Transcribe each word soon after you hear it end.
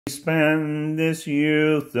He spent his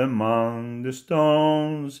youth among the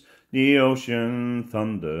stones, the ocean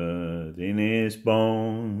thundered in his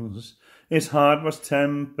bones. His heart was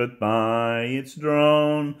tempered by its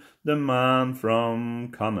drone, the man from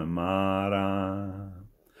Connemara.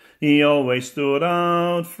 He always stood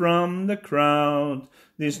out from the crowd,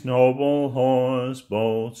 this noble horse,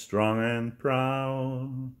 both strong and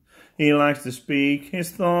proud. He likes to speak his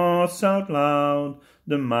thoughts out loud,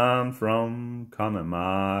 the man from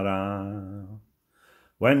Connemara.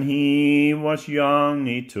 When he was young,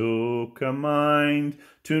 he took a mind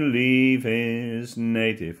to leave his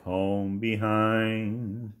native home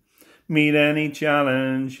behind. Meet any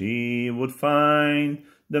challenge he would find,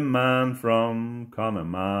 the man from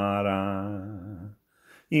Connemara.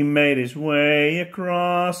 He made his way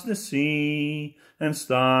across the sea and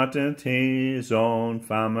started his own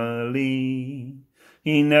family.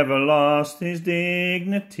 He never lost his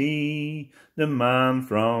dignity, the man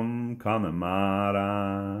from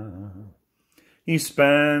Connemara. He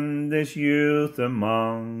spent his youth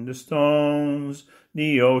among the stones,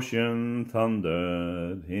 the ocean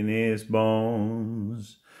thundered in his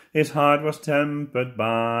bones. His heart was tempered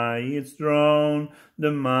by its drone,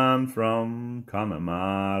 the man from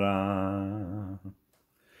Connemara.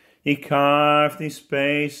 He carved his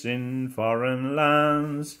space in foreign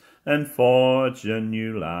lands and forged a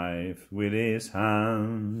new life with his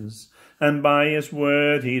hands. And by his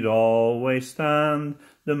word he'd always stand,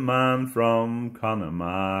 the man from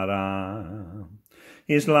Connemara.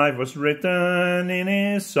 His life was written in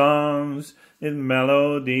his songs, in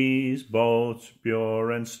melodies both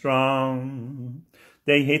pure and strong.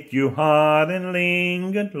 They hit you hard and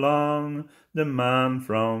lingered long, the man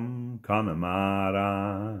from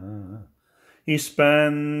Connemara. He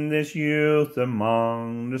spent his youth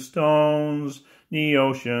among the stones, the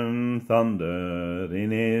ocean thundered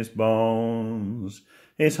in his bones.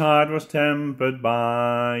 His heart was tempered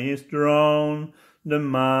by his drone, the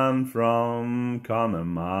man from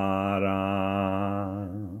Connemara.